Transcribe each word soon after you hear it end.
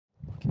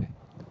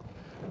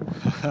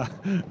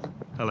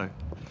Hello.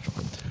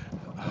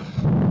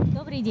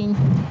 Добрый день.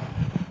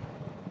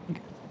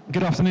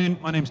 Good afternoon.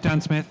 My name's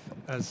Dan Smith.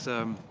 As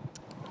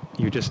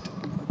you just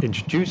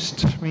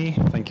introduced me,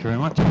 thank you very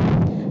much.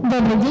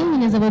 Добрый день,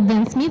 меня зовут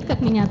Дэн Смит,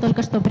 как меня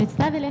только что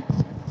представили.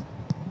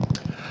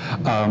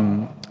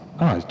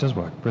 It does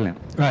work. Brilliant.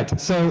 Right.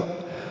 So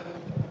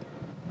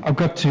I've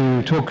got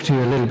to talk to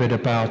you a little bit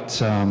about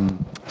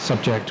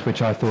subject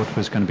which I thought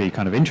was going to be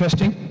kind of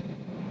interesting.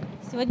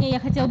 Сегодня я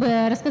хотел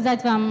бы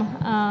рассказать вам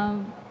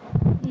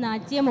на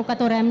тему,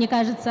 которая, мне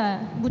кажется,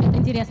 будет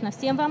интересна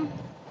всем вам.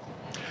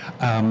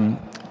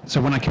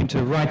 So when I came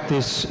to write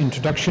this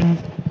introduction,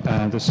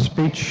 this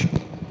speech,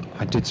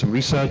 I did some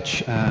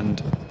research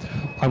and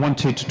I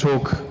wanted to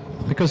talk,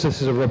 because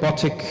this is a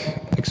robotic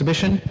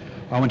exhibition,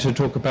 I wanted to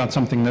talk about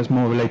something that's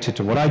more related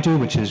to what I do,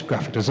 which is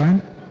graphic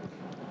design.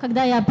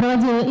 Когда я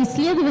проводила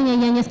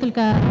исследования, я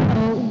несколько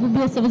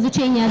углубился в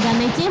изучение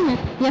данной темы.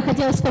 Я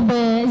хотела,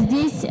 чтобы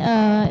здесь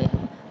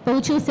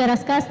получился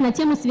рассказ на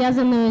тему,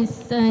 связанную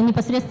с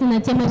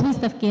непосредственно темой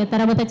выставки. Это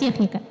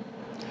робототехника.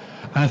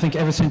 And I think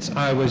ever since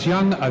I was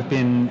young, I've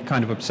been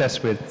kind of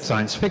obsessed with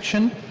science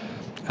fiction,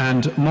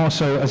 and more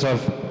so as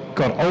I've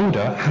got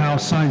older, how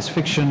science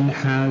fiction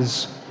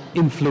has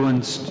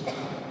influenced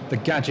the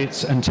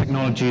gadgets and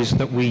technologies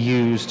that we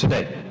use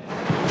today.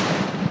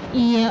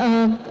 И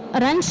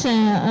раньше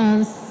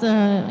с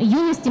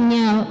юности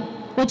мне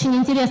очень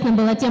интересна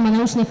была тема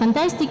научной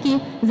фантастики,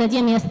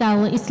 затем я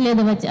стал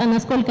исследовать,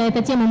 насколько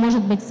эта тема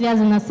может быть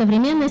связана с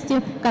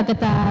современностью, как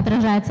это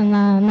отражается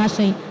на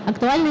нашей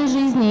актуальной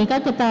жизни и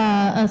как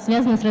это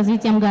связано с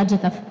развитием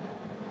гаджетов.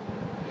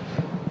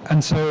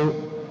 And so,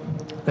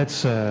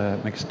 let's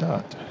make a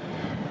start.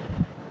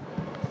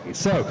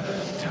 So,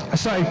 I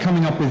started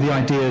coming up with the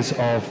ideas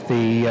of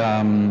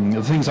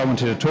the things I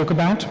wanted to talk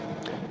about.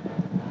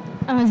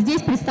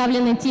 Здесь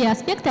представлены те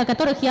аспекты, о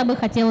которых я бы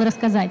хотела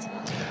рассказать.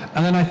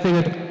 And then I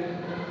figured,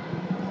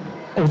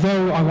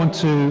 although I want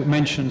to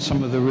mention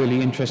some of the really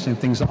interesting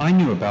things that I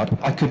knew about,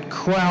 I could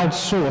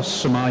crowdsource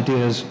some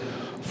ideas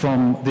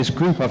from this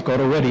group I've got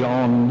already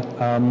on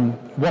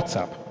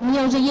WhatsApp. У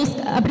меня уже есть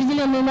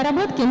определенные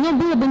наработки, но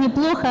было бы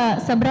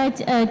неплохо собрать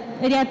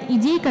ряд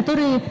идей,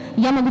 которые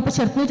я могу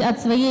почерпнуть от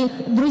своих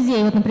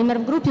друзей. Вот, например,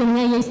 в группе у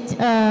меня есть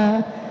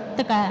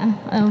такая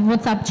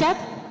WhatsApp-чат.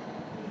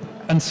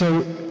 And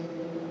so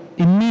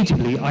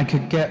immediately I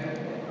could get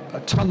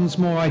tons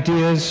more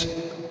ideas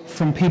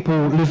from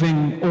people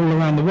living all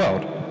around the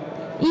world.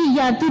 И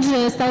я тут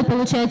же стал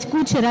получать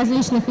кучу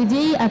различных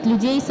идей от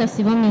людей со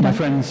всего мира. My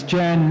friends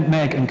Jen,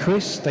 Meg and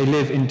Chris, they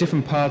live in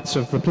different parts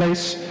of the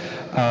place.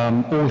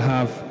 All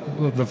have,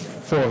 the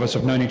four of us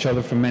have known each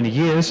other for many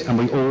years, and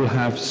we all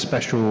have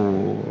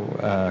special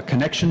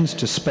connections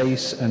to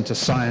space and to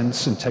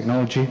science and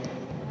technology.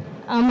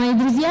 Мои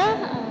друзья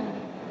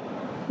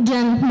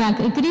Джен, Мэг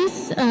и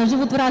Крис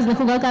живут в разных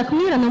уголках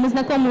мира, но мы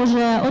знакомы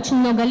уже очень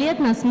много лет,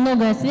 нас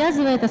многое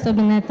связывает,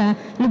 особенно это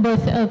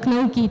любовь к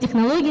науке и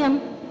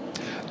технологиям.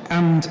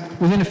 And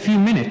within a few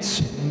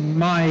minutes,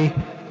 my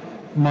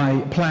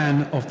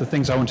plan of the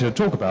things I wanted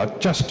to talk about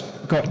just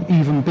got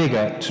even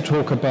bigger, to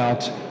talk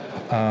about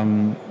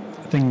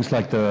things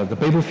like the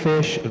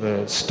Babelfish,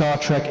 the Star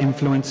Trek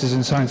influences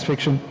in science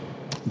fiction,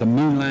 the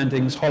moon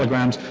landings,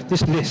 holograms.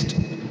 This list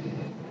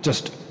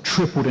just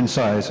tripled in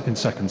size in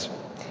seconds.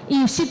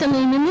 И в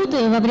считанные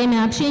минуты во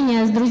время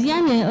общения с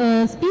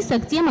друзьями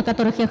список тем, о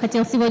которых я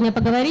хотел сегодня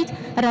поговорить,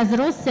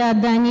 разросся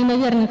до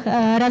неимоверных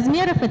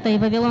размеров. Это и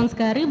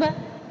вавилонская рыба,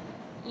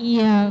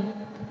 и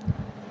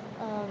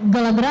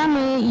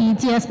голограммы, и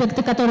те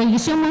аспекты, которые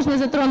еще можно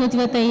затронуть в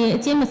этой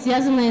теме,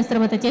 связанные с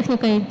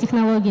робототехникой и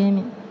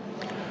технологиями.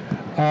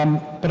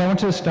 But I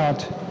want to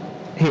start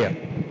here.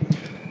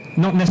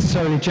 Not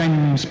necessarily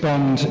James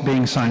Bond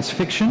being science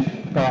fiction,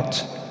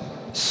 but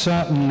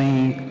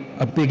certainly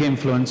a big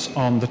influence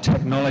on the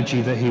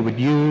technology that he would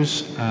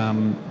use,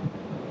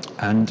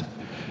 and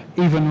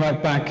even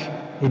right back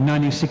in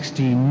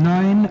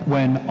 1969,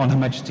 when On Her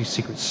Majesty's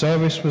Secret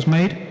Service was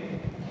made.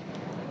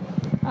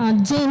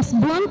 Джеймс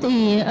Бонд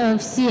и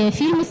все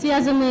фильмы,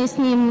 связанные с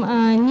ним,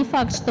 не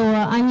факт,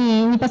 что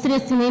они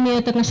непосредственно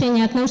имеют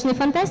отношение к научной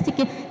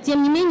фантастике,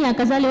 тем не менее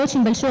оказали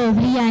очень большое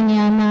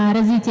влияние на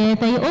развитие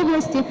этой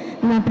области.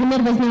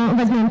 Например,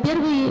 возьмем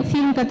первый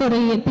фильм,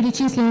 который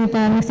перечислен,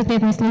 это «На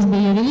секретной службе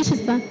Ее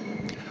Величества».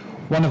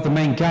 One of the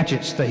main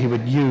gadgets that he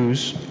would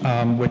use,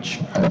 which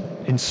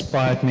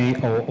inspired me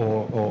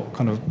or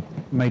kind of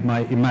made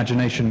my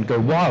imagination go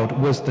wild,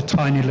 was the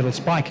tiny little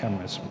spy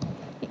cameras.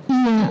 И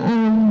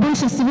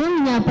больше всего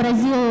меня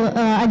поразил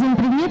один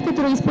предмет,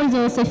 который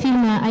использовался в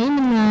фильме, а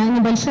именно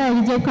небольшая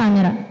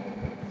видеокамера.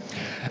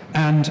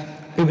 And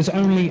it was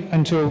only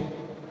until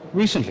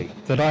recently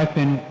that I've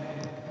been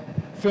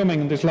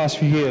filming these last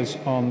few years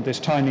on this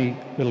tiny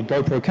little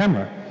GoPro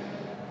camera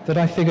that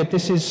I figured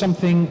this is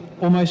something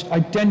almost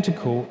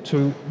identical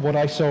to what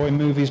I saw in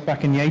movies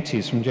back in the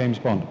 80s from James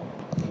Bond.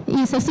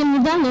 И совсем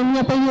недавно у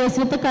меня появилась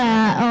вот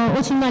такая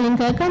очень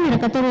маленькая камера,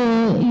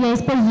 которую я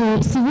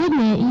использую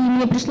сегодня, и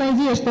мне пришла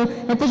идея, что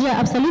это же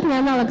абсолютный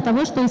аналог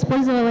того, что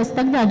использовалось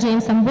тогда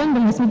Джеймсом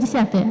Бондом в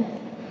 80-е.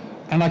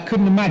 And I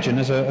couldn't imagine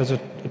as a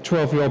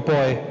 12-year-old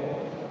boy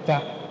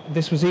that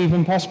this was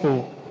even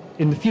possible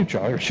in the future.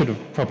 I should have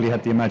probably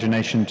had the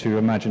imagination to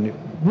imagine it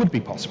would be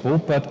possible,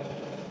 but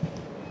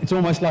it's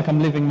almost like I'm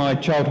living my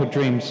childhood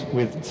dreams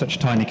with such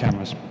tiny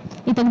cameras.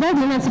 И тогда, в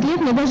 12 лет,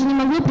 мне даже не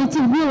могло прийти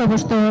в голову,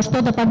 что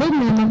что-то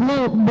подобное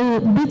могло бы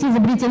быть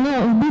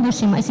изобретено в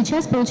будущем. А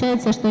сейчас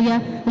получается, что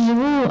я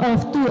живу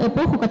в ту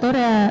эпоху,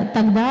 которая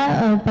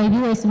тогда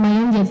появилась в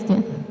моем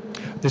детстве.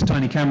 This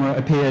tiny camera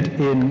appeared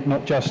in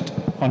not just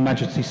on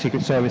Majesty's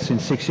Secret Service in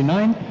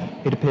 '69,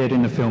 it appeared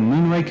in the film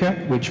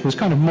Moonraker, which was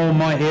kind of more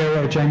my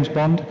era of James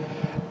Bond,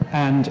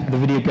 and the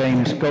video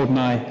games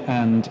GoldenEye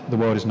and The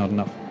World Is Not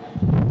Enough.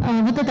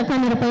 Вот эта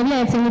камера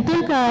появляется не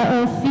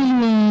только в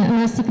фильме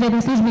 «На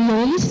секретной службе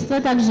Ее Величества»,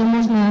 также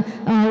можно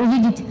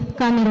увидеть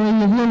камеру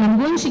и в «Лунном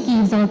гонщике»,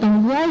 и в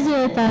 «Золотом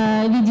глазе».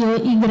 Это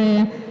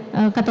видеоигры,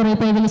 которые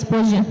появились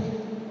позже.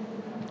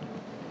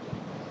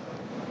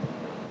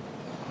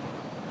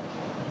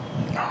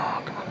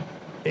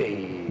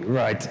 Hey,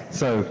 right,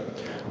 so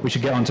we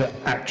should get on to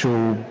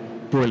actual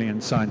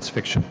brilliant science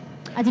fiction.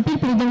 А теперь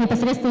перейдем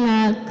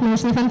непосредственно к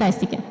научной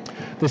фантастике.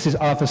 This is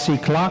Arthur C.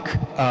 Clarke,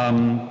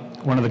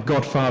 one of the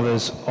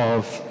godfathers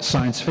of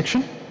science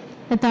fiction.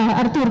 Это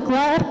Артур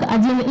Кларк,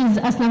 один из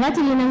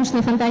основателей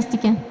научной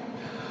фантастики.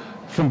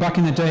 From back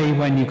in the day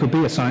when you could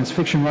be a science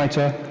fiction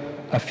writer,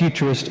 a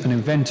futurist, an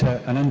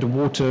inventor, an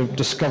underwater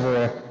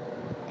discoverer,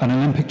 an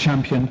Olympic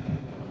champion.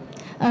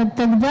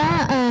 Тогда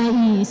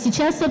и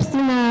сейчас,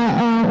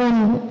 собственно,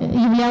 он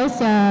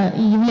являлся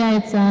и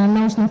является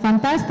научным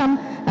фантастом,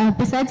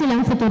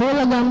 писателем,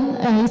 футурологом,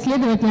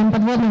 исследователем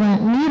подводного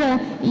мира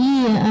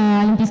и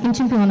олимпийским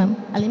чемпионом.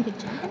 Olympic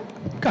champion?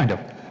 Kind of.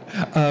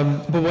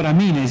 But what I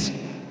mean is,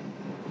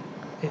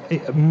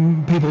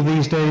 people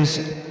these days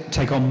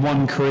take on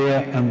one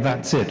career and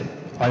that's it.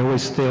 I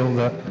always feel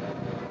that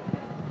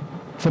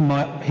from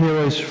my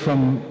heroes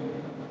from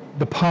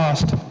the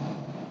past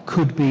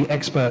could be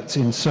experts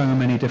in so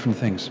many different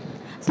things.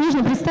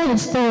 Сложно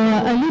представить, что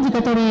люди,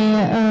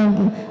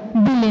 которые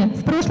были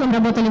в прошлом,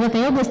 работали в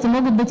этой области,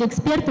 могут быть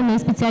экспертами и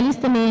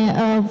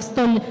специалистами в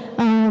столь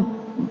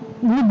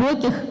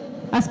глубоких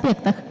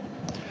аспектах.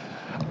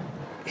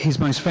 His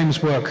most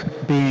famous work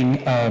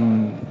being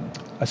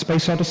A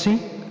Space Odyssey,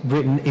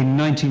 written in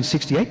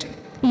 1968.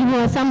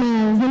 Его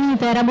самая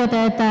знаменитая работа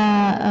 —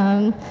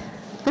 это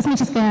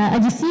 «Космическая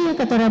Одиссея»,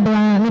 которая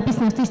была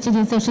написана в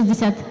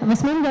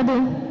 1968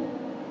 году.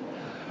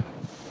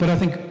 But I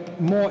think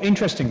more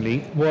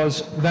interestingly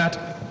was that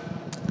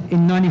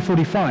in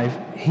 1945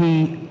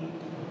 he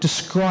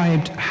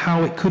described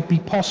how it could be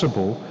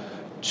possible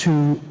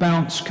to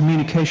bounce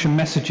communication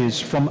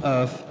messages from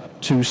Earth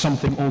to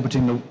something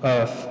orbiting the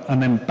Earth and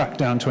then back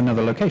down to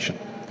another location.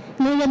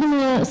 Но я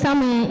думаю,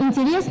 самое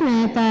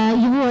интересное — это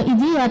его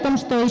идея о том,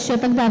 что еще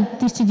тогда, в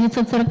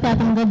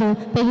 1945 году,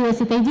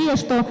 появилась эта идея,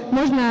 что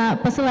можно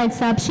посылать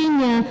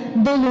сообщения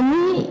до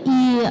Луны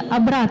и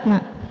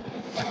обратно.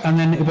 And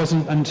then it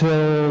wasn't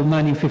until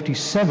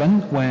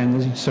 1957 when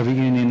the Soviet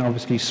Union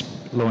obviously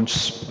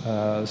launched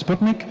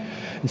Sputnik,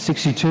 in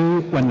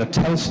 1962 when the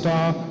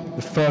Telstar,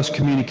 the first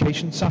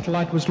communication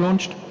satellite, was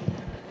launched.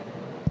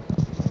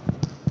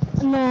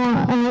 Но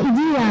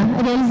идея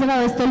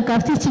реализовалась только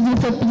в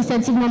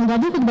 1957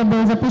 году, когда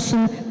был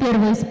запущен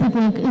первый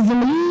спутник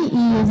Земли,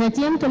 и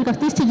затем только в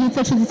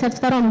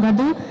 1962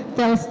 году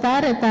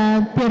Telstar —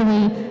 это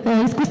первый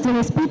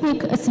искусственный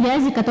спутник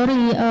связи,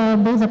 который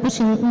был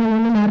запущен на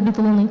Луну, на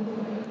орбиту Луны.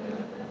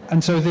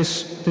 And so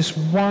this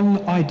one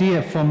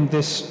idea from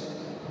this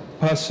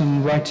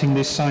person writing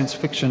these science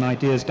fiction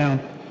ideas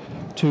down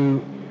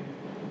to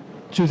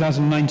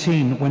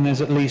 2019, when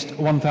there's at least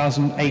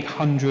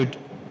 1,800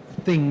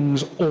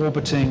 things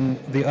orbiting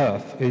the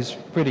Earth, is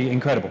pretty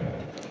incredible.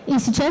 И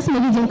сейчас мы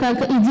видим, как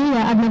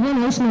идея одного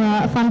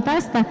научного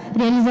фантаста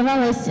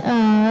реализовалась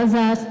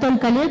за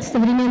столько лет в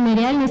современной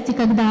реальности,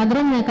 когда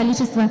огромное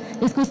количество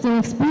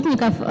искусственных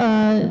спутников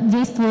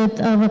действует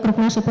вокруг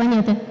нашей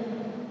планеты.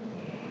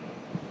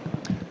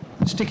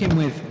 Sticking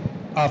with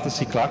Arthur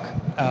C. Clarke,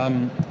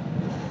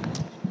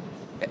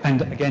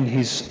 and again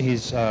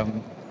his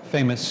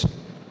famous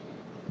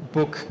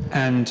book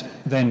and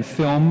then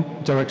film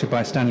directed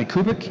by Stanley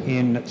Kubrick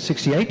in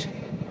 1968.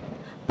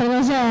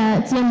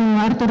 Продолжая тему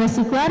Артура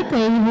Си Кларка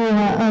и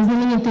его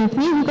знаменитую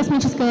книгу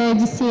 «Космическая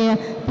Одиссея»,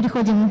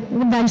 переходим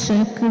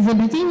дальше к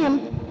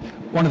изобретениям.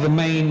 One of the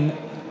main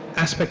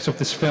aspects of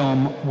this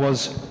film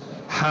was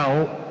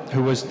Hal,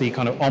 who was the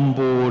kind of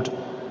onboard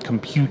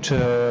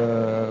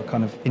computer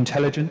kind of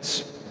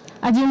intelligence.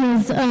 Один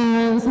из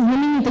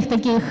знаменитых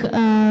таких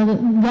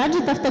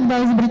гаджетов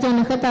тогда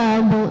изобретенных —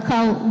 это был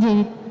HAL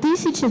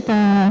 9000,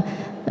 это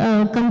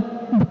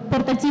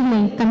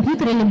портативный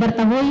компьютер или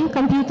бортовой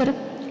компьютер.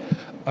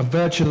 A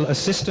virtual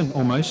assistant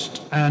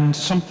almost, and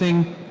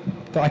something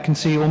that I can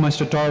see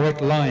almost a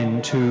direct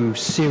line to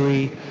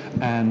Siri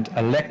and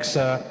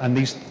Alexa and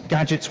these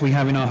gadgets we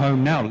have in our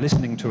home now,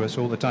 listening to us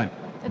all the time.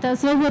 Это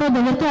своего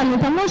рода виртуальный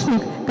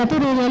помощник,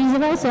 который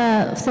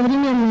реализовался в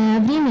современное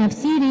время в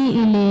Siri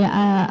или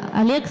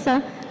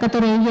Alexa,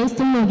 которые есть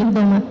у многих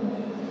дома.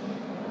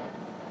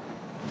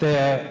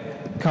 there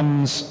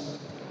comes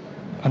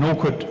an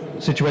awkward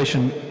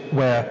situation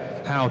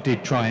where Hal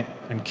did try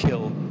and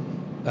kill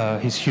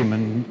his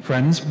human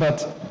friends,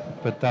 but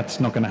that's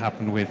not going to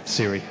happen with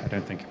Siri, I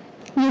don't think.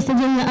 Есть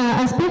один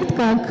аспект,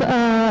 как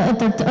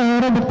этот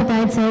робот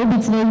пытается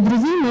убить своих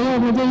друзей, но я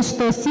надеюсь,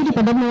 что с Siri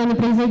подобного не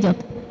произойдет.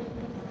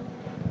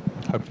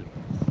 Hopefully.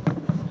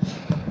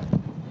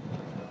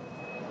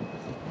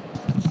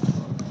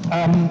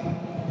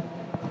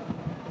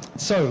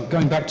 So,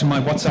 going back to my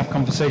WhatsApp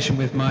conversation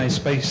with my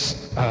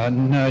space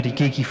nerdy,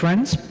 geeky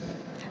friends.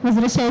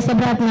 Возвращаясь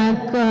обратно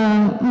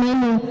к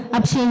моему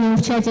общению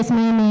в чате с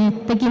моими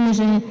такими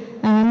же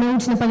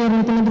научно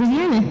повернутыми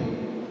друзьями.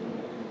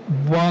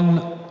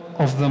 One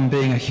of them,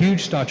 being a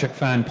huge Star Trek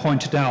fan,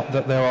 pointed out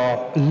that there are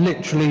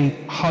literally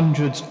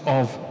hundreds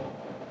of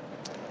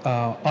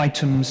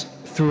items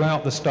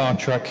throughout the Star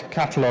Trek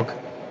catalogue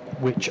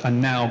which are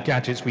now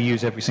gadgets we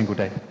use every single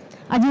day.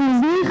 Один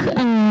из них,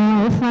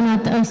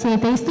 фанат всей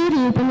этой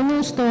истории,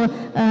 упомянул, что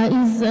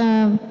из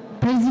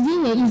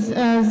произведения, из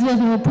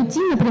 «Звездного пути»,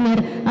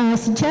 например,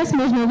 сейчас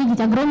можно увидеть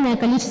огромное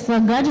количество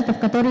гаджетов,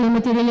 которые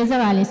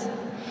материализовались.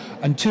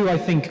 And two, I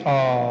think,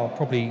 are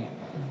probably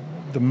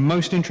the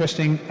most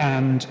interesting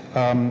and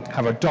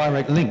have a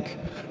direct link.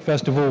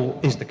 First of all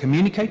is the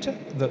communicator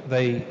that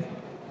they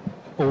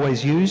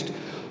always used.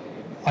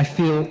 I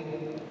feel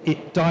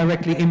it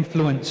directly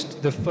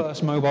influenced the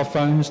first mobile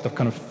phones, the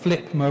kind of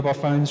flip mobile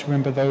phones.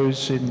 Remember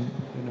those in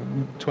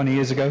 20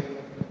 years ago?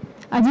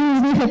 Один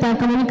из них — это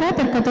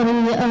коммуникатор, который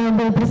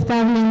был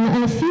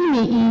представлен в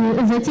фильме,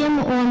 и затем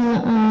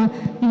он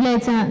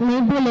является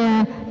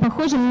наиболее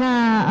похожим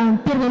на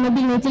первые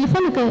мобильные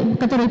телефоны,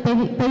 которые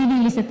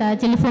появились, это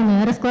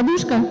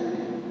телефоны-раскладушка,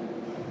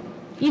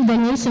 и в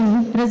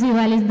дальнейшем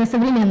развивались до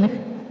современных.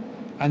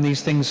 And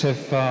these things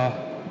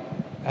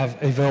have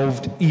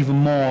evolved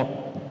even more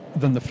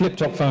than the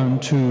flip-top phone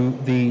to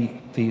the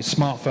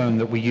smartphone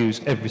that we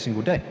use every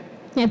single day.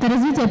 Это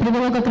развитие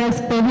привело как раз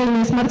к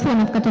появлению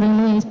смартфонов, которые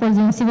мы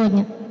используем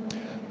сегодня.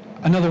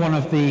 Another one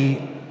of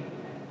the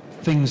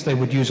things they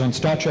would use on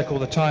Star Trek all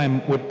the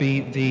time would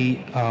be the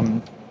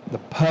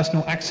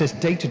personal access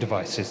data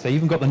devices. They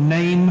even got the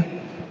name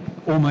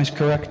almost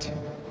correct.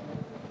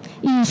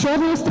 И еще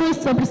одно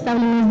устройство,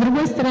 представленное с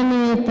другой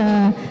стороны,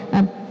 это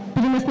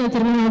переносной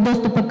терминал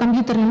доступа к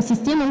компьютерным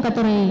системам,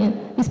 которые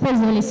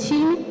использовались в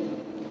фильме.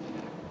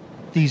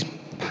 These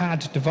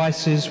pad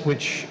devices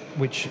which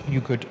you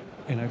could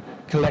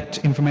collect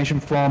information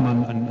from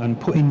and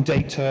put in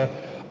data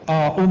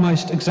are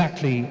almost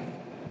exactly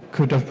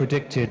could have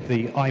predicted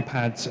the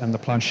iPads and the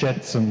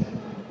planchettes and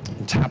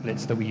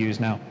tablets that we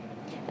use now.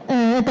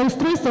 Это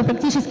устройство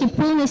практически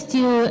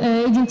полностью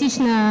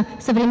идентично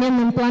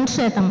современным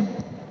планшетам.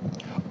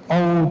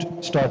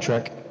 Old Star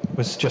Trek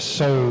was just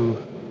so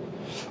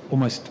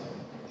almost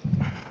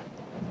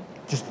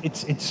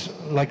it's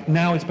like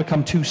now it's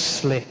become too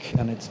slick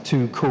and it's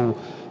too cool.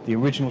 The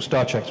original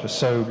Star Treks were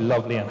so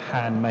lovely and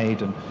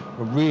handmade and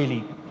were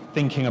really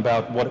thinking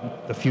about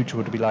what the future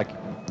would be like.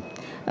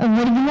 В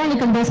оригинале,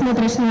 когда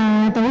смотришь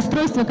на это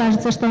устройство,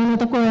 кажется, что оно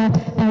такое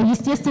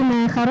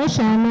естественное,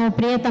 хорошее, но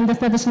при этом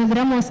достаточно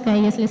громоздкое,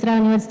 если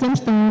сравнивать с тем,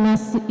 что у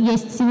нас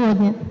есть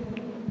сегодня.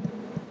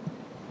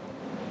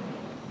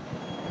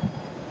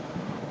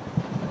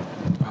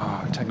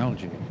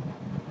 Technology.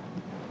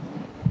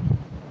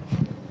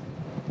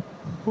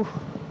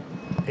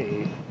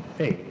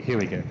 Hey, here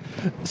we go.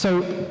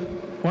 So,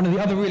 one of the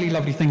other really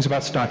lovely things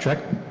about Star Trek,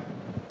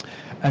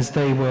 as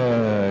they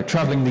were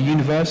traveling the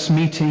universe,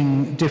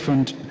 meeting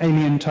different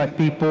alien-type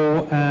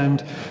people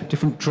and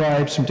different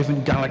tribes from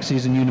different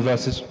galaxies and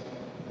universes.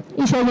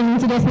 Еще один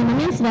интересный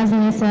момент,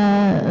 связанный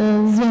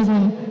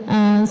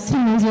с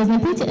фильмом «Звездный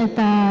путь»,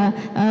 это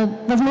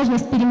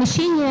возможность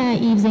перемещения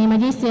и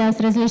взаимодействия с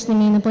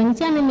различными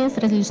инопланетянами, с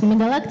различными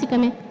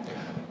галактиками.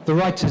 The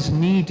writers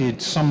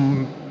needed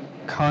some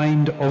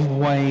kind of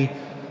way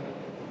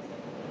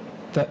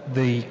that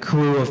the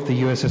crew of the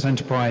USS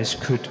Enterprise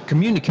could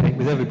communicate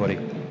with everybody.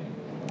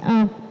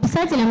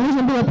 Писателям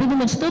нужно было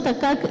придумать что-то,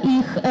 как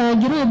их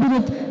герои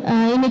будут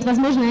иметь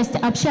возможность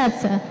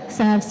общаться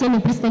со всеми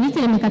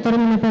представителями,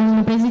 которыми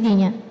наполнено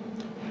произведение.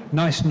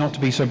 Nice not to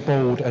be so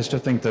bold as to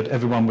think that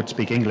everyone would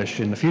speak English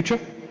in the future.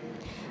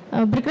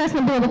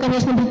 Прекрасно было бы,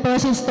 конечно,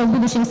 предположить, что в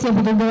будущем все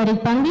будут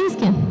говорить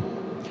по-английски.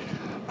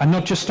 And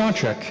not just Star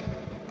Trek.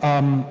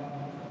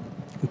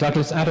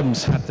 Douglas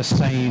Adams had the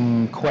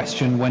same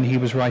question when he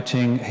was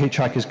writing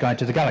Hitchhiker's Guide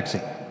to the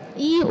Galaxy.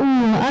 И у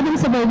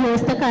Адамса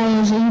появилась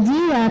такая же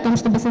идея о том,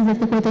 чтобы создать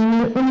какое-то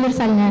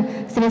универсальное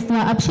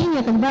средство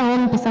общения, когда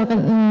он писал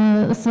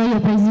свое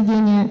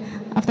произведение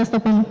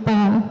 «Автостопом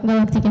по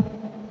галактике».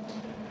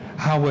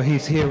 How were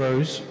his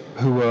heroes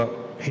who were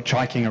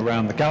hitchhiking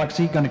around the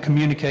galaxy going to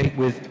communicate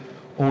with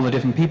all the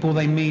different people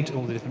they meet,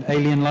 all the different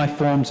alien life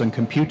forms and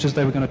computers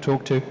they were going to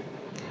talk to?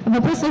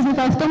 Вопрос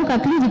возникал в том,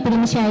 как люди,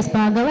 перемещаясь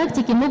по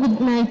галактике, могут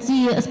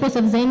найти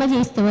способ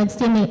взаимодействовать с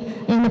теми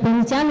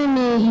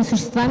инопланетянами и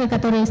существами,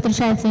 которые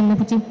встречаются им на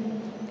пути.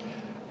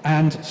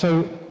 And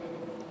so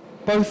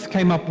both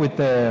came up with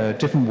their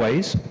different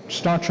ways.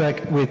 Star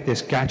Trek with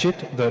this gadget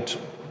that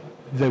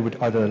they would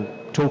either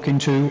talk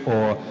into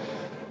or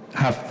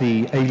have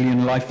the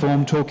alien life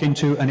form talk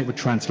into, and it would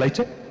translate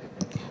it.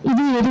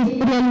 Идеи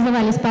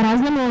реализовались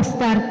по-разному. В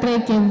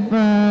Стар-треке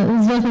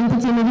в «Звездном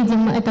пути» мы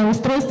видим это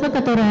устройство,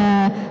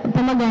 которое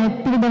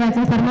помогает передавать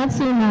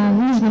информацию на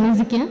нужном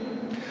языке.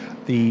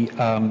 The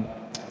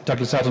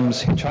Douglas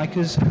Adams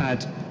hitchhikers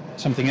had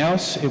something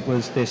else. It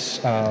was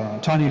this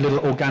tiny little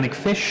organic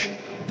fish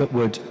that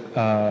would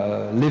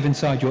live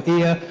inside your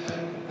ear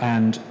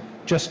and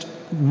just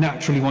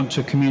naturally want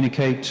to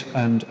communicate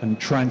and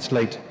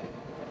translate.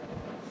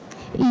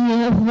 И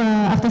в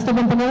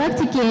 «Автостопом по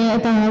галактике»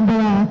 это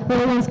была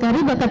вавилонская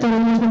рыба, которую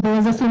нужно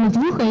было засунуть в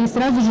ухо и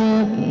сразу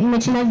же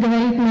начинать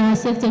говорить на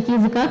всех тех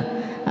языках,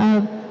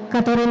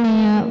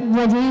 которыми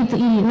владеют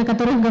и на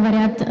которых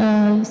говорят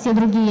все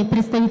другие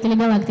представители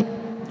галактик.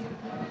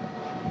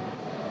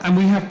 And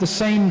we have the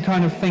same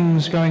kind of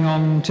things going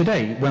on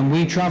today. When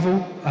we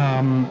travel,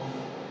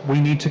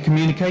 we need to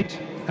communicate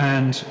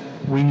and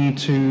we need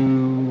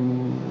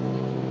to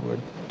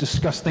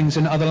discuss things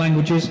in other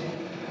languages.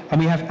 And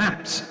we have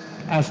apps,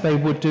 as they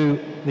would do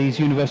these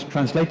universal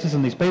translators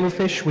and these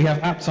babelfish. We have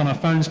apps on our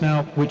phones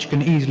now which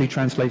can easily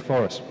translate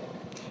for us.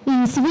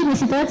 И сегодня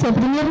ситуация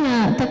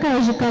примерно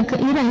такая же, как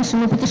и раньше.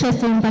 Мы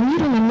путешествуем по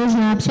миру, нам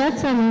нужно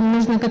общаться, нам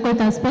нужно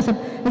какой-то способ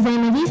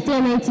взаимодействия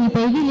найти.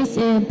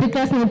 Появились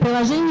прекрасные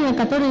приложения,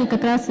 которые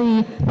как раз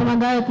и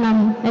помогают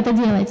нам это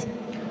делать.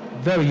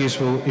 Very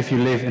useful if you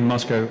live in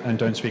Moscow and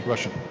don't speak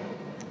Russian.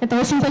 Это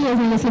очень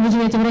полезно, если вы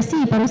живете в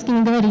России и по-русски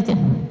не говорите.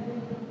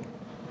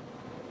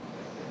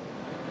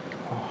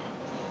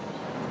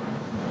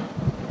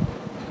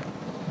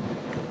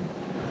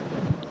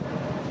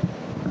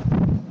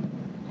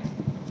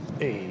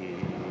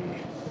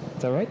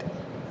 Is that right?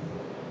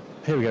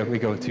 Here we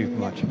go too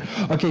much.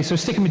 Okay, so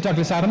sticking with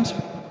Douglas Adams.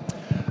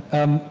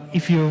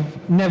 If you've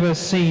never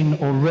seen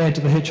or read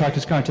The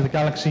Hitchhiker's Guide to the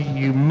Galaxy,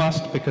 you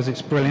must, because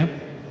it's brilliant.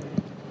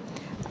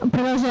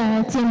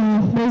 Продолжая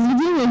тему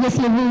произведения,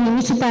 если вы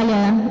не читали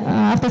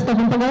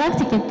 «Автостопом по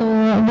галактике»,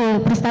 то вы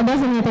просто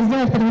обязаны это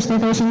сделать, потому что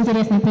это очень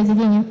интересное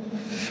произведение.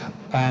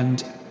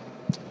 And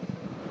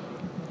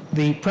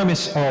the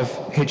premise of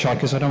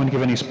Hitchhikers, I don't want to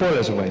give any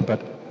spoilers away,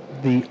 but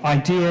the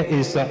idea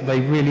is that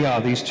they really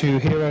are, these two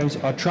heroes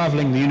are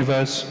traveling the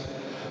universe,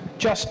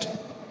 just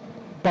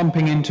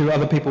bumping into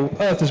other people.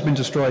 Earth has been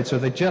destroyed, so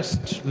they're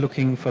just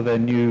looking for their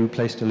new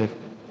place to live.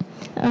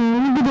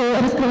 Не буду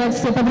раскрывать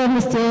все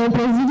подробности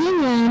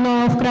произведения,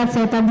 но вкратце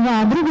это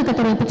два друга,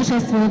 которые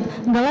путешествуют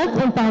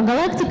по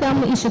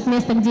галактикам, ищут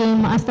место, где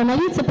им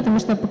остановиться, потому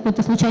что по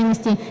какой-то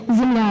случайности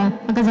Земля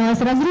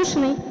оказалась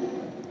разрушенной.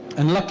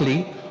 And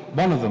luckily,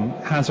 one of them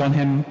has on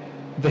him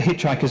the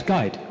Hitchhiker's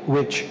Guide,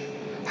 which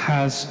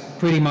has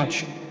pretty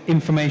much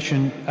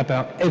information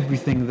about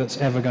everything that's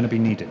ever going to be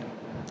needed.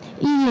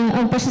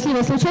 И по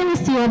счастливой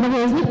случайности у одного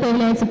из них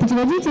появляется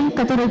путеводитель,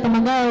 который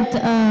помогает,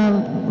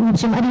 в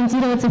общем,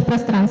 ориентироваться в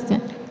пространстве.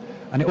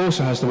 And it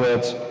also has the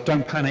words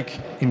 "Don't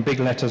panic" in big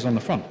letters on the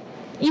front.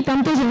 И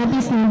там тоже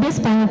написано без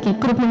паники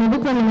крупными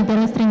буквами на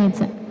первой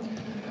странице.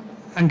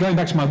 And going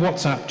back to my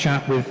WhatsApp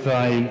chat with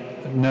my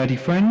nerdy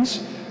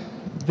friends,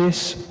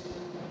 this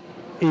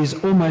is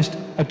almost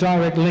a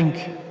direct link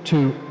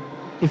to,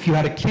 if you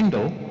had a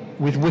Kindle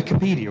with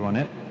Wikipedia on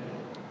it,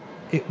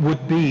 it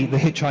would be the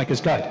Hitchhiker's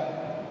Guide.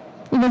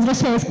 И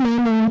возвращаясь к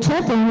моему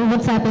чату в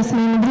WhatsApp с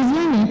моими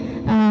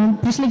друзьями,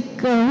 пришли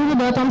к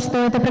выводу о том, что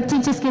это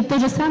практически то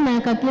же самое,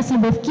 как если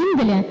бы в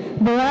Kindle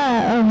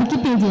была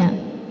Википедия.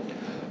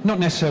 Not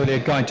necessarily a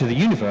guide to the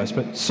universe,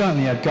 but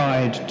certainly a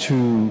guide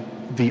to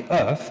the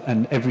Earth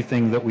and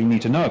everything that we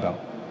need to know about.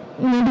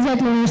 Не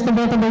обязательно,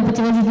 чтобы это был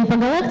путеводитель по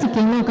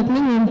галактике, но как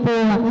минимум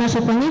по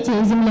нашей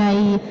планете Земля,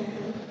 и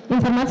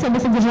информация бы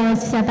содержалась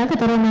вся та,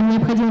 которая нам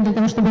необходима для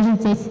того, чтобы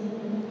жить здесь.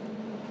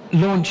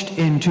 Launched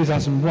in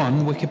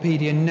 2001,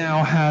 Wikipedia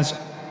now has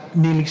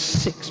nearly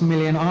 6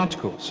 million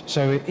articles,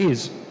 so it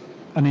is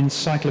an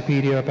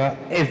encyclopedia about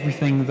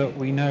everything that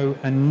we know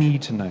and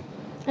need to know.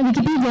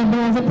 Википедия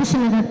была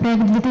запущена как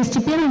проект в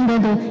 2001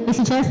 году, и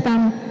сейчас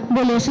там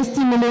более 6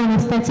 миллионов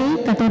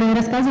статей, которые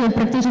рассказывают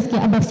практически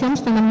обо всем,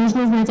 что нам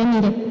нужно знать о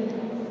мире.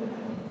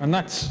 And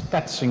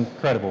that's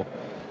incredible.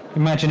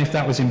 Imagine if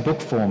that was in book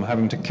form,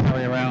 having to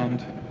carry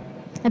around.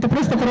 Это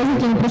просто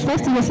поразительно.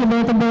 Представьте, если бы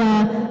это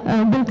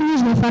был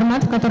книжный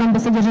формат, в котором бы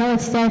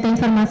содержалась вся эта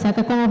информация,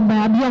 какого бы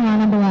объема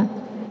она была.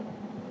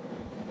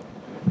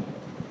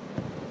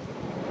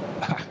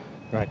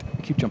 Right,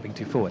 keep jumping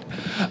too forward.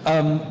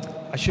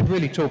 I should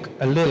really talk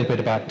a little bit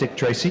about Dick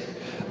Tracy,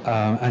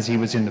 as he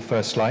was in the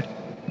first slide.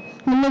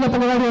 Немного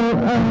поговорю,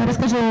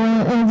 расскажу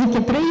о Дике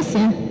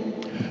Трейси.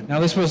 Now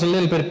this was a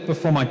little bit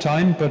before my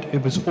time, but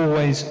it was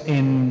always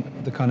in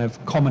the kind of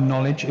common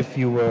knowledge if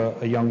you were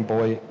a young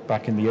boy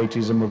back in the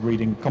 80s and were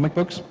reading comic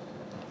books.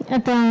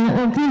 Эта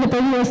книга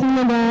появилась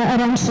немного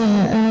раньше,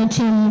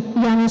 чем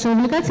я начал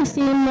увлекаться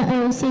всей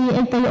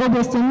этой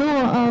областью,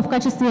 но в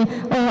качестве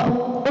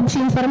общей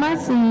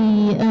информации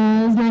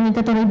и знаний,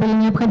 которые были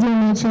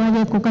необходимы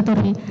человеку,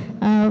 который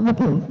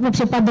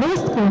вообще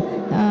подростку,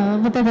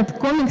 вот этот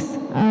комикс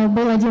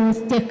был один из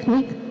тех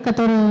книг,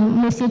 которые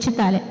мы все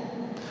читали.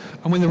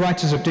 And when the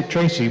writers of Dick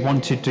Tracy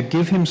wanted to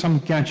give him some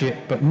gadget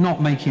but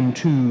not make him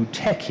too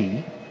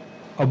techy,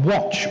 a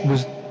watch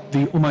was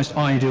the almost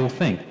ideal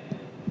thing.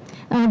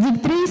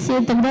 Дик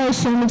Трейси тогда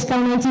еще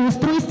мечтал найти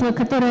устройство,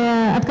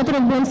 от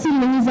которых бы он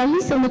сильно не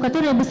зависел, но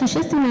которое бы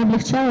существенно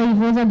облегчало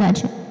его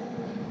задачу.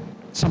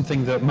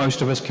 Something that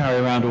most of us carry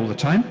around all the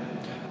time,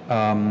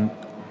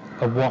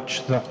 a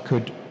watch that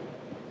could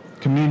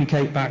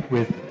communicate back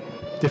with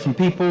different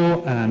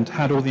people and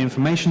had all the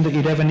information that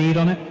you'd ever need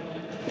on it.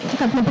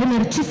 Как,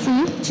 например,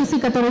 часы,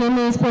 которые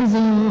мы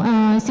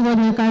используем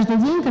сегодня каждый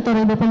день,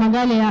 которые бы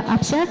помогали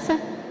общаться.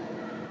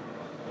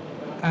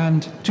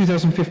 And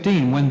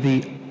 2015, when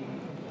the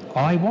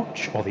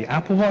iWatch or the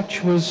Apple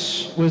Watch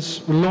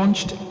was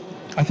launched,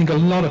 I think a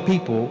lot of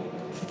people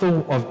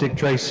thought of Dick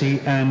Tracy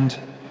and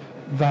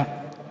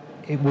that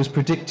it was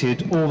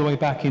predicted all the way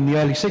back in the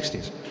early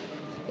 60s.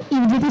 И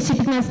в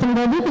 2015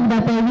 году,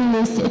 когда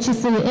появились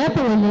часы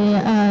Apple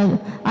или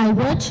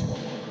iWatch,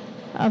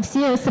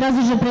 все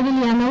сразу же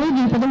провели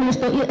аналогию и подумали,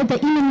 что это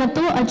именно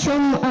то, о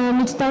чем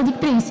мечтал Дик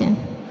Трейси.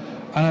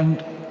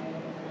 And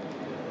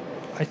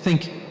I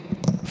think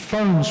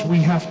phones we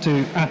have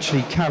to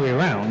actually carry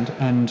around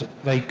and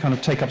they kind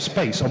of take up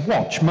space. A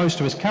watch,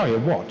 most of us carry a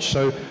watch,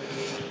 so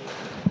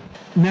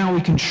now we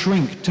can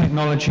shrink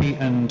technology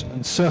and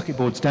circuit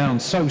boards down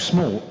so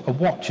small. A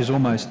watch is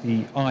almost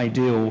the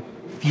ideal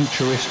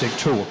futuristic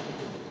tool.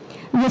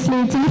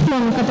 Если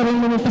телефон, который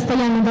мы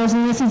постоянно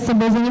должны носить с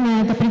собой,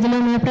 занимает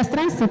определенное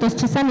пространство, то с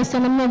часами все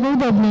намного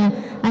удобнее.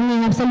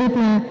 Они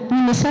абсолютно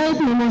не мешают,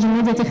 мы можем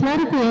надеть их на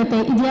руку, и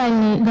это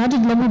идеальный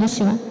гаджет для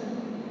будущего.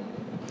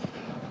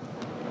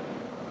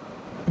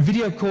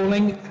 Video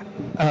calling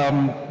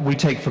we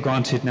take for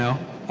granted now,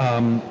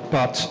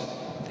 but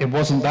it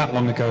wasn't that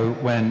long ago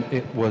when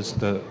it was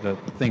the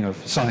thing of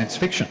science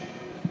fiction.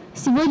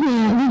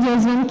 Сегодня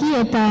видеозвонки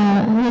 —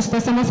 это нечто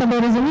само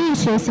собой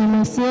разумеющееся,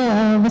 мы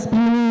все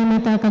воспринимаем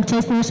это как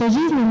часть нашей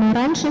жизни, но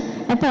раньше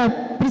это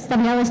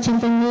представлялось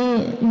чем-то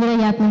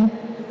невероятным.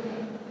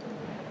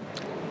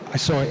 I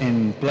saw it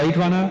in Blade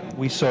Runner,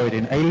 we saw it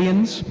in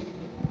Aliens.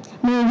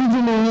 Мы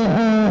видели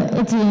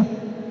эти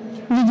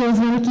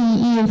видеозвонки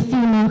и в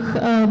фильмах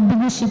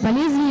 «Бегущий по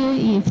лезвию»,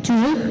 и в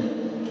 «Чужих».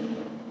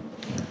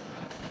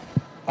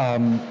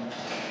 And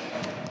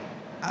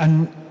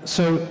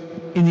so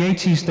in the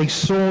 80s they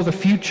saw the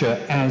future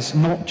as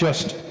not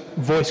just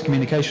voice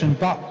communication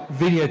but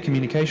video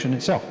communication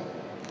itself.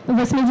 В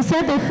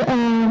 80-х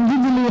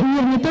видели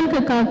мир не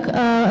только как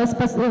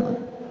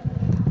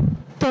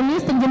то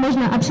место, где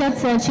можно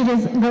общаться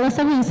через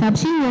голосовые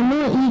сообщения,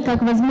 но и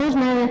как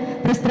возможное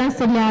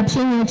пространство для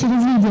общения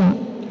через видео.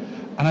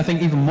 And I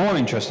think even more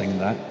interesting than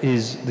that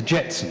is the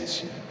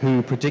Jetsons,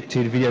 who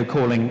predicted video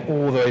calling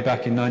all the way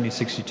back in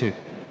 1962.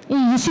 И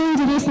еще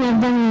интереснее в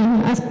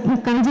данном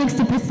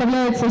контексте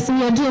представляется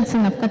семья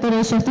Джетсонов,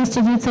 которые еще в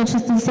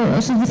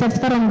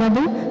 1962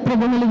 году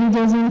придумали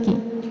видеозвонки.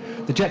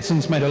 The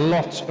Jetsons made a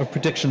lot of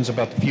predictions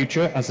about the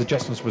future, as the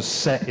Jetsons was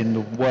set in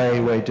the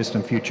way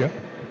distant future.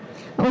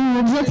 У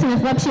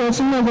Джетсонов вообще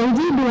очень много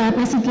идей было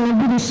относительно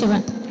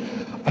будущего.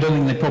 I don't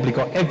think they probably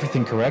got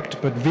everything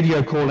correct, but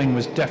video calling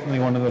was definitely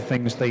one of the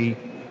things they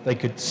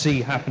could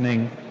see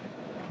happening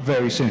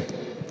very soon.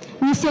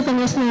 Не все,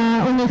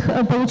 конечно, у них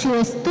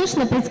получилось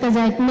точно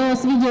предсказать, но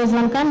с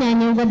видеозвонками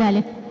они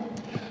угадали.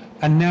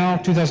 And now,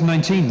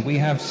 2019, we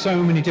have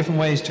so many different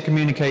ways to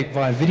communicate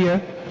via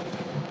video.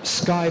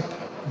 Skype,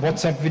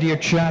 WhatsApp video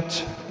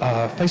chat,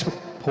 Facebook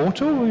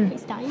portal,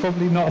 FaceTime.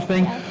 Probably not a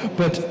thing, Yeah.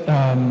 but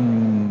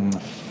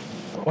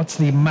what's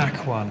the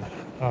Mac one?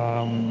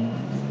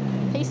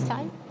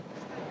 FaceTime.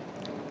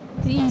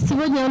 И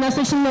сегодня у нас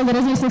очень много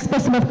различных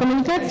способов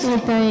коммуникации.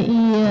 Это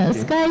и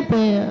Skype,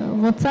 и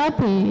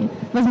WhatsApp, и,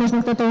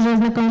 возможно, кто-то уже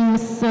знаком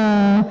с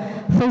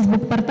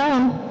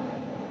Facebook-порталом.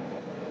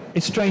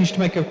 It's strange to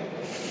make a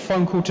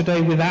phone call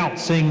today without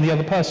seeing the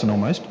other person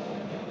almost.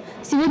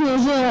 Сегодня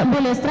уже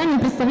более странно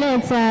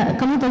представляется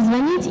кому-то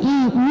звонить и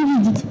не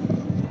видеть.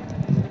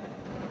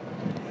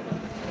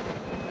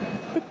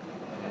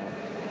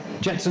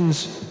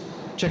 Jetsons,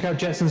 check out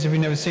Jetsons if you've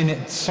never seen it.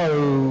 It's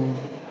so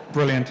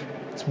brilliant.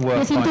 It's worth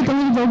Если кто-то finding.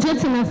 не видел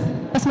Джетсонов,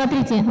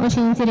 посмотрите,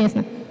 очень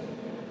интересно.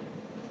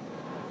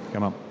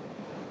 Come on.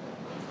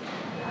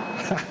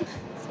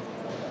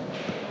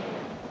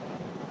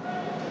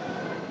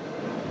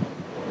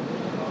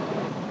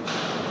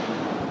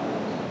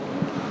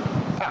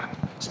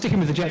 Sticking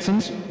with the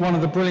Jetsons, one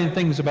of the brilliant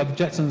things about the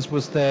Jetsons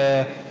was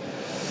their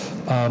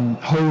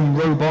home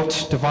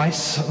robot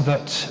device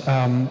that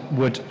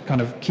would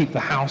kind of keep the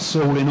house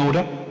all in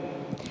order.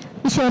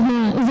 Еще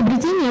одно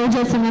изобретение у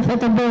Джетсонов —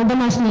 это был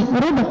домашний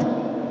робот.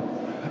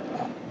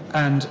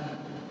 And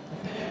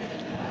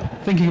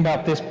thinking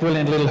about this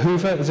brilliant little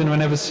Hoover, has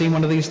anyone ever seen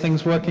one of these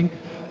things working?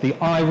 The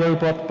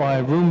iRobot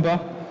by Roomba.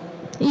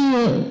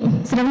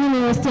 И сравним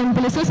его с тем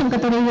пылесосом,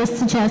 который есть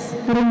сейчас,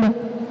 Roomba.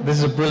 This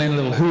is a brilliant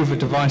little Hoover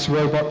device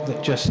robot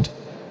that just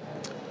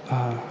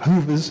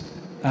hoovers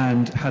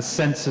and has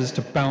sensors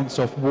to bounce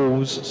off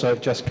walls, so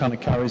it just kind of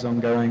carries on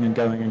going and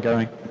going and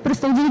going.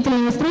 Просто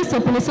удивительное устройство,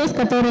 пылесос,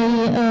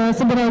 который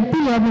собирает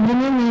пыль и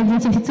одновременно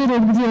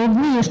идентифицирует, где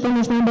углы и что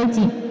нужно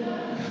обойти.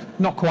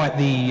 Not quite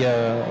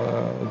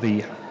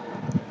the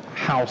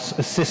house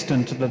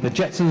assistant that the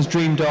Jetsons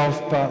dreamed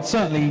of, but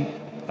certainly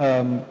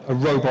a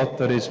robot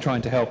that is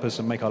trying to help us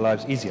and make our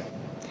lives easier.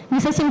 Не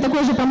совсем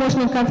такой же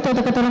помощник, как тот,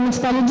 о котором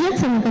мечтали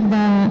Джетсоны,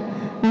 когда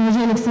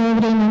жили в свое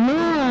время,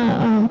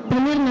 но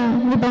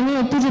примерно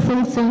выполняет ту же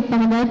функцию,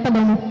 помогает по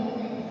дому.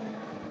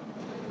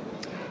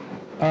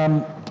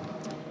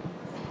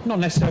 Not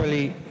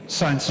necessarily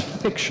science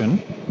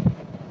fiction,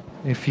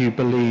 if you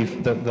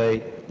believe that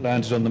they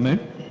landed on the moon.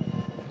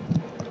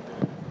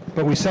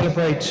 But we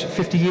celebrate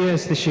 50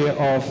 years this year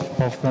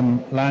of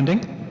them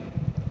landing.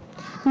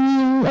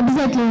 Не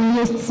обязательно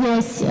есть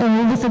связь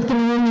высадки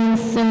на Луне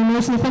с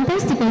научной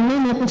фантастикой, но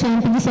мы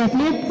отмечаем 50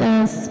 лет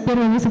с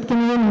первой высадки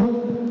на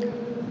Луну.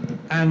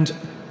 And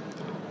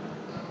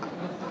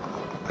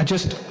I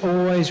just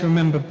always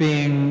remember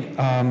being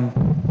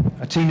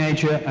a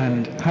teenager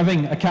and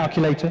having a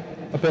calculator,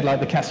 a bit like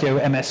the Casio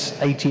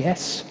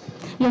MS-80S.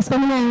 Я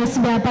вспоминаю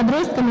себя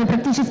подростком, и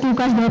практически у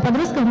каждого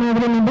подростка в мое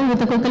время был вот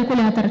такой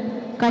калькулятор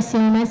Casio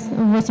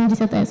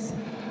MS-80S.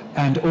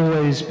 And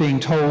always being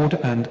told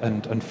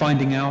and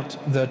finding out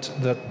that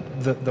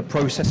the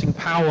processing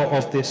power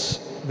of this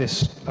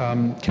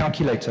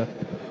calculator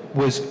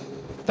was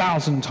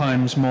 1,000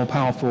 times more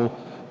powerful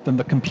than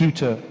the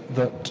computer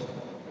that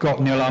got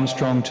Neil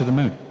Armstrong to the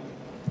moon.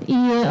 И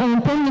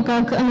помню,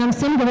 как нам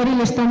всем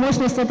говорили, что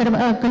мощность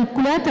этого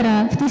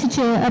калькулятора в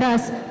 1000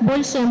 раз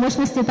больше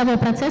мощности того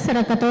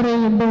процессора,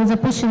 который был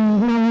запущен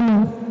на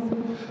Луну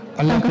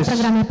в рамках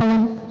программы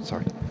Аполлон.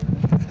 Sorry.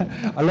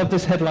 I love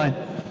this headline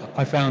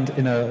I found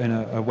in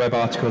a web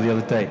article the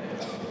other day.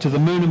 To the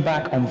moon and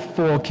back on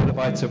 4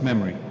 kilobytes of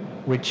memory,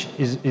 which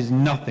is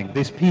nothing.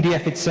 This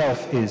PDF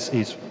itself is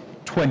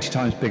 20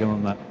 times bigger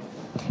than that.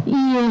 И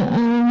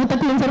вот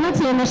такую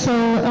информацию я нашел,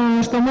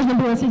 что можно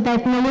было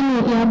слетать на Луну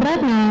и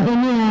обратно,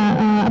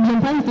 имея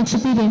объем памяти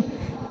 4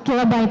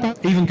 килобайта.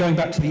 Even going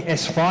back to the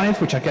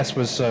S5, which I guess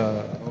was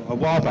a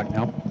while back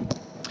now,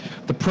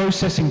 the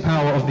processing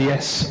power of the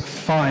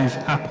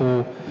S5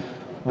 Apple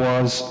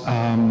was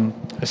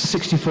a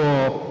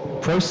 64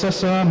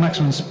 processor,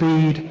 maximum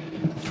speed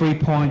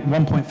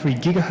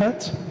 1.3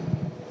 gigahertz.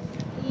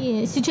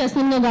 И сейчас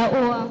немного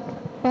о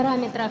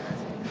параметрах,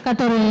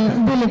 которые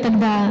были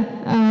тогда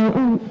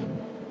у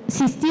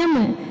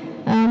системы.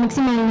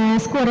 Максимальная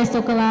скорость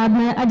около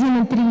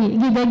 1,3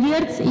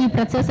 ГГц и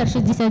процессор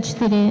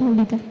 64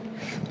 бита.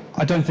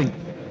 I don't think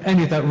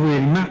any of that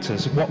really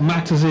matters. What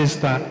matters is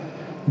that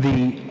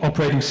the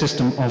operating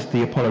system of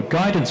the Apollo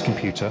guidance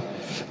computer,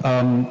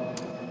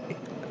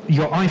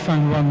 your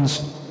iPhone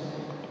runs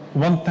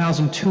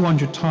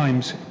 1,200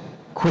 times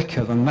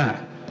quicker than that,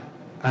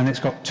 and it's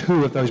got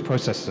 2 of those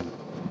processors in it.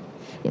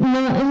 Но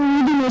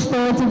не думаю, что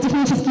эти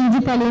технические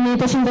детали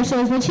имеют очень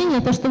большое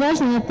значение. То, что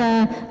важно,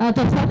 это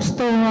тот факт,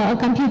 что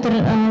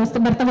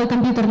бортовой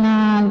компьютер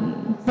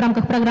в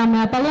рамках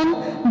программы Аполлон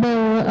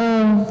был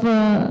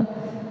в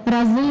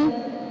разы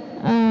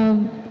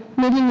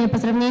медленнее по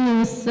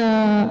сравнению с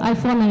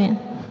айфонами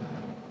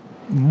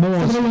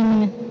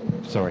современными.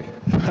 Sorry,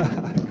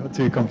 got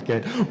too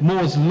complicated.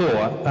 Moore's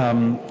law.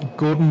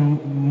 Gordon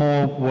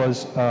Moore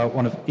was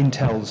one of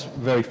Intel's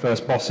very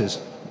first bosses.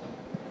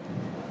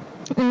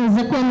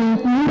 Законы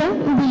Мура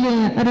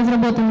были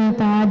разработаны,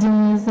 это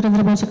один из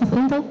разработчиков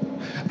Intel.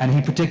 And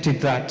he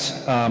predicted that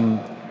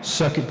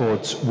circuit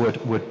boards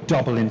would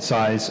double in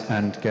size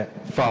and get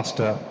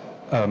faster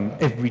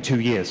every 2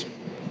 years.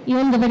 И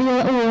он говорил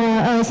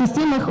о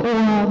системах,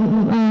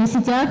 о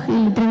сетях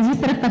или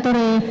транзисторах,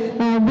 которые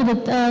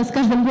будут с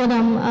каждым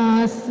годом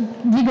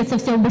двигаться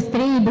все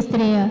быстрее и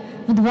быстрее,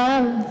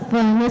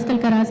 в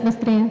несколько раз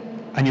быстрее.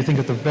 And you think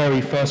of the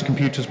very first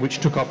computers which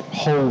took up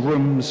whole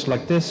rooms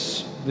like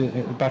this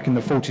back in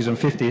the 40s and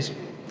 50s.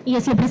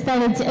 Если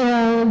представить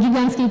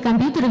гигантские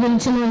компьютеры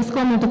величиной с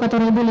комнату,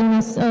 которые были у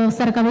нас в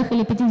 40-х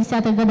или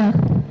 50-х годах,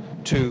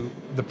 to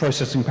the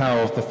processing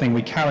power of the thing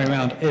we carry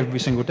around every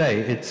single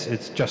day,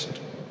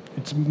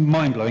 it's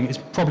mind-blowing. It's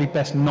probably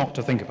best not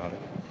to think about it.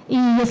 И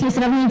если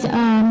сравнить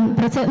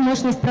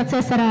мощность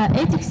процессора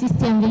этих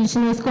систем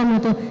величиной с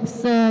комнату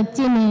с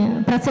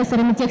теми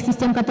процессорами тех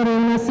систем, которые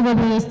у нас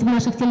сегодня есть в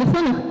наших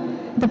телефонах,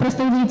 это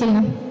просто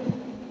удивительно.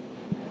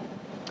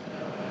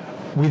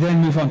 We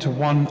then move on to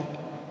one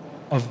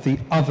of the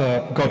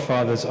other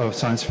godfathers of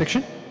science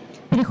fiction.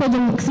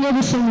 Переходим к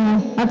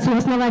следующему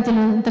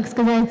отцу-основателю, так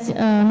сказать,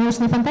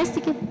 научной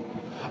фантастики.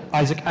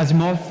 Isaac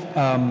Asimov.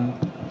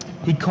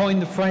 He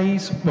coined the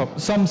phrase, well,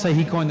 some say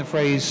he coined the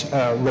phrase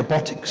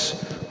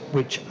robotics,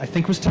 which I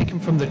think was taken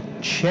from the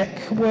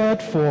Czech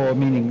word for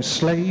meaning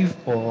slave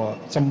or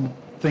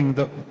something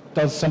that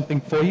does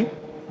something for you.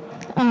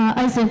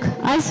 Айзек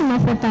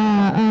Асимов, это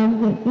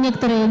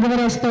некоторые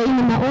говорят, что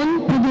именно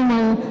он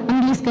придумал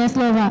английское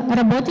слово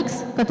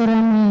robotics, которое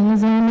мы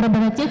называем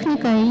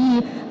робототехника,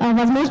 и,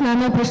 возможно,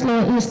 оно пришло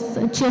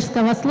из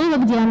чешского слова,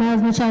 где оно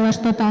означало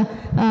что-то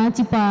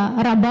типа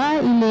раба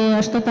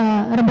или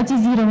что-то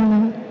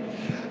роботизированное.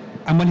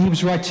 And when he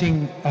was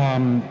writing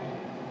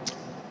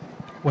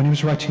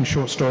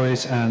short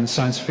stories and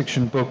science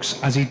fiction books,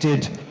 as he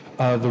did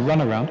The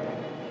Runaround,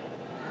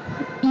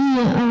 И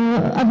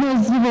одно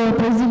из его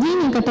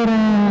произведений,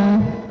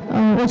 которое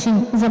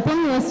очень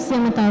запомнилось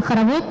всем, это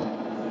 «Хоровод».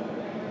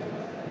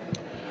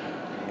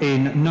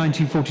 in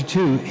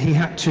 1942, he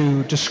had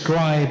to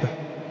describe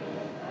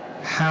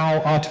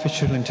how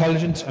artificial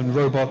intelligence and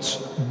robots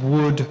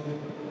would,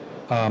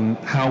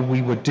 how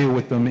we would deal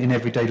with them in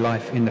everyday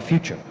life in the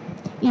future.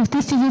 И в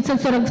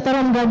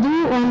 1942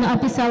 году он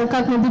описал,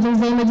 как мы будем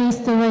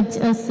взаимодействовать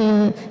с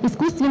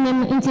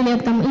искусственным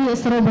интеллектом и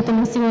с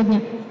роботами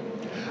сегодня.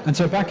 And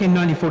so back in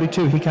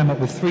 1942, he came up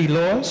with 3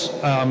 laws,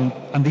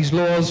 and these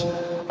laws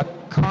are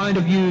kind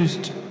of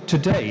used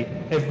today,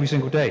 every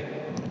single day.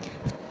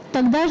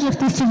 Тогда же, в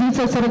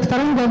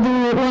 1942 году,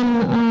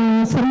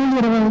 он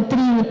сформулировал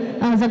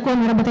 3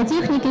 закона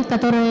робототехники,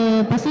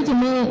 которые, по сути,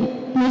 мы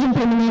можем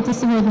применять и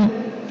сегодня.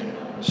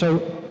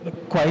 So,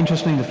 quite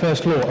interesting, the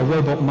first law, a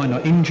robot might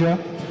not injure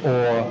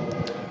or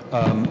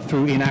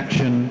through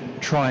inaction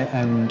try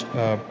and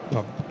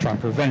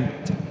prevent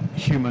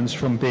humans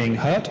from being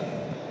hurt.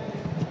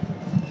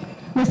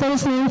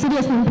 Достаточно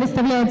интересным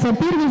представляется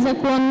первый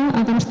закон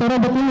о том, что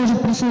робот не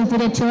может причинить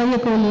вред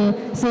человеку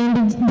или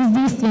своим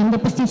бездействием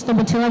допустить,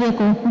 чтобы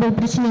человеку был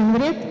причинен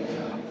вред.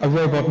 A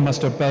robot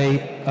must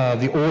obey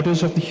the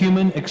orders of the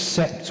human,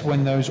 except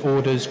when those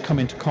orders come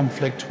into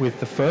conflict with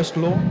the first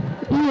law.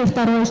 И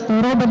второе, что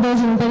робот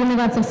должен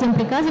повиноваться всем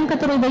приказам,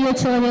 которые дает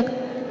человек,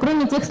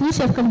 кроме тех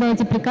случаев, когда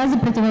эти приказы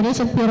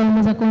противоречат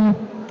первому закону.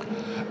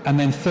 And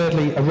then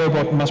thirdly, a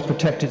robot must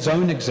protect its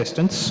own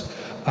existence,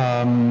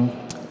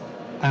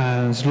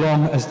 as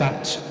long as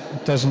that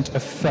doesn't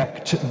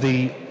affect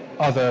the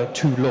other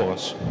 2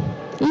 laws.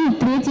 И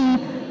третий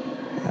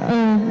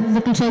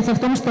заключается в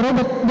том, что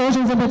робот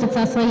должен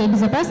заботиться о своей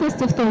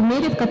безопасности в той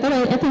мере, в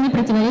которой это не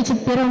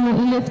противоречит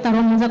первому или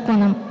второму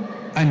законам.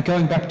 And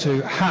going back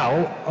to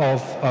Hal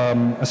of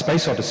A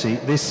Space Odyssey,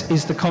 this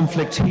is the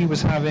conflict he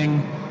was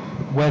having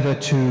whether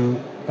to.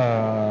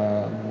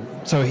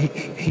 So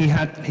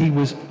he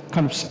was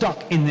kind of stuck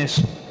in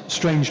this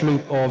strange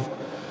loop of.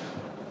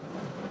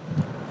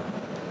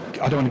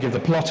 I don't want to give the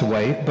plot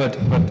away, but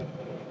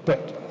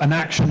an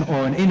action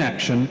or an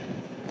inaction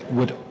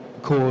would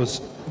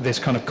cause this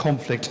kind of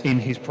conflict in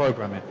his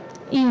programming.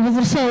 И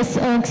возвращаясь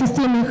к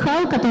системе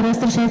HAL, которая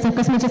встречается в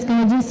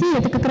космическом Одиссее,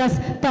 это как раз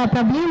та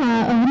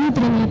проблема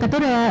внутренняя,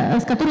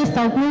 с которой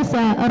столкнулся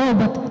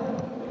робот.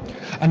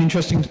 And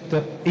interesting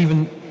that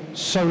even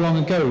so long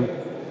ago,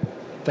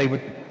 they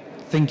were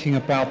thinking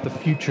about the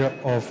future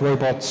of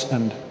robots,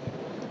 and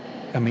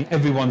I mean,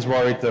 everyone's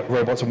worried that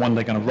robots are one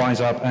day going to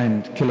rise up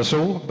and kill us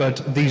all,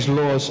 but these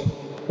laws,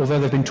 although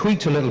they've been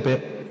tweaked a little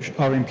bit,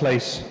 are in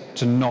place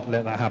to not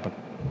let that happen.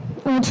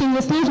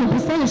 Очень сложно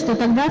представить, что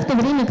тогда, в то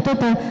время,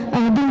 кто-то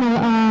думал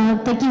о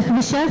таких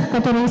вещах,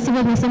 которые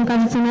сегодня всем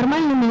кажутся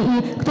нормальными,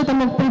 и кто-то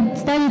мог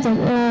представить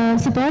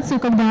ситуацию,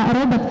 когда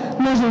робот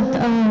может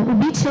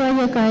убить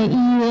человека,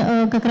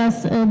 и как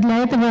раз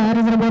для этого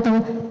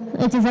разработал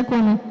эти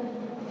законы.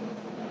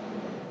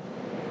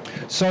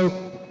 So,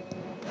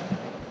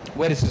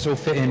 where does this all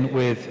fit in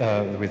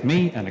with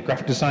me and a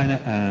graphic designer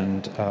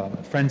and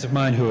friends of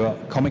mine who are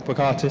comic book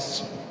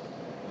artists?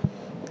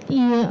 И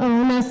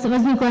у нас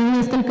возникло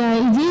несколько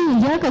идей.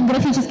 Я, как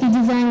графический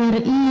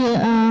дизайнер, и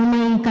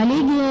мои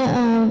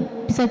коллеги,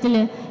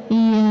 писатели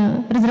и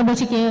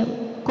разработчики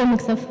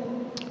комиксов.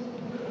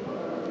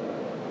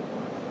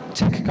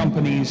 Tech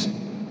companies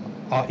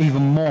are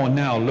even more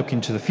now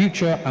looking to the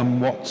future and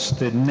what's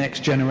the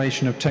next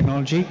generation of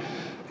technology,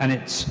 and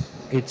it's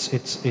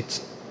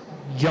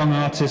young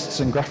artists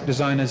and graphic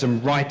designers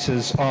and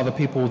writers are the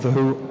people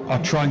who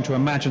are trying to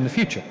imagine the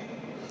future.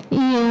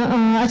 И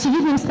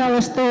очевидным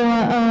стало,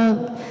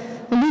 что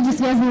люди,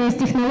 связанные с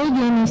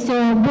технологиями,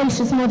 все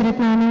больше смотрят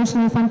на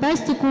научную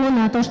фантастику,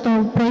 на то,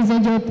 что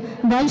произойдет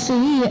дальше,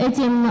 и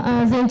этим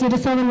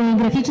заинтересованы и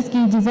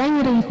графические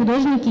дизайнеры, и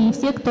художники, и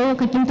все, кто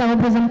каким-то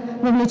образом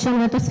вовлечен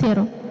в эту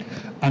сферу.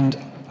 And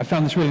I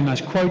found this really nice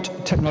quote.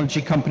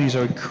 Technology companies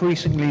are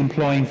increasingly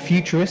employing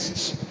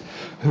futurists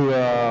who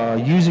are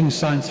using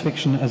science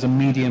fiction as a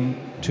medium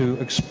to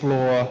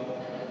explore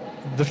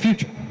the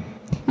future.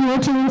 И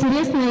очень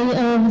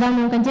интересной в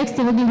данном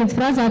контексте выглядит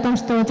фраза о том,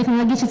 что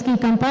технологические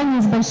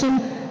компании с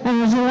большим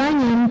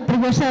желанием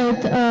приглашают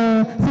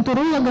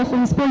футурологов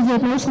и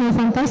используют научную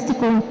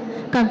фантастику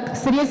как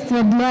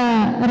средство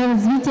для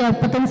развития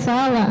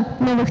потенциала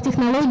новых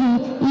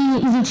технологий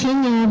и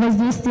изучения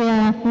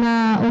воздействия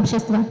на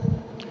общество.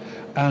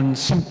 And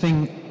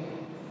something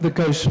that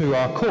goes through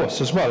our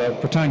course as well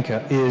at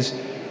Britannica is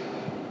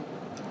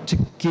to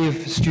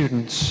give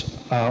students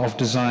of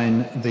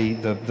design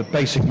the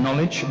basic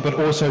knowledge, but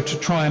also to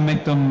try and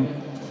make them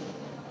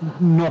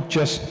not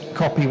just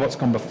copy what's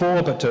gone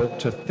before, but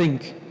to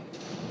think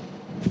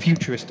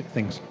futuristic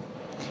things.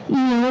 И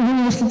в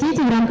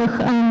университете в рамках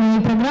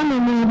моей программы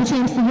мы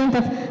обучаем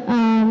студентов,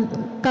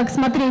 как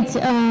смотреть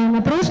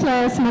на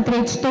прошлое,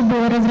 смотреть, что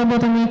было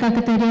разработано и как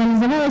это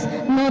реализовалось,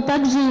 но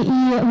также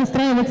и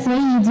выстраивать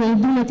свои идеи,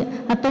 думать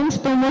о том,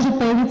 что может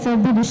появиться в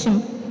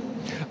будущем.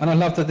 And I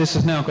love that this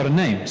has now got a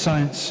name,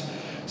 science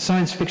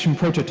fiction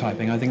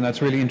prototyping. I think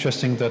that's really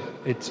interesting that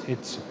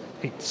it's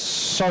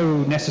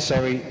so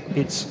necessary,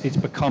 it's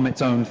become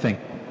its own thing.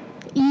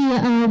 И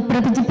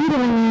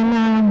прототипирование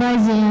на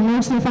базе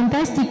научной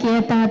фантастики –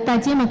 это та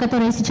тема,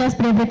 которая сейчас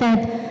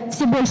приобретает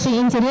все больше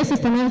интерес и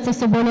становится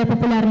все более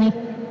популярной.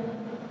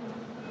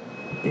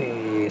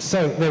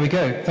 So there we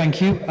go.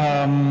 Thank you.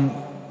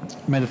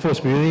 May the force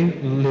be with you.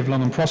 Live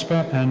long and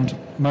prosper. And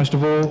most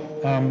of all,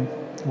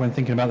 when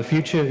thinking about the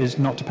future, is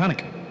not to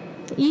panic.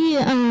 И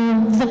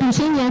в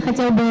заключение я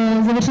хотел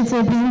бы завершить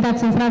свою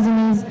презентацию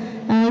фразами из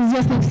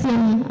известных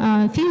всем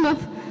фильмов.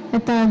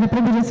 Это «Да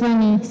пребудет с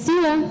вами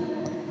сила»,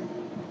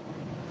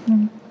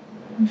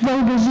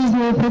 долгой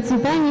жизни и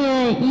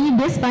процветания и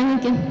без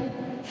паники.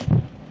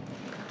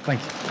 Thank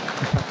you.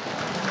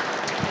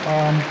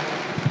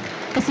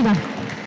 Спасибо.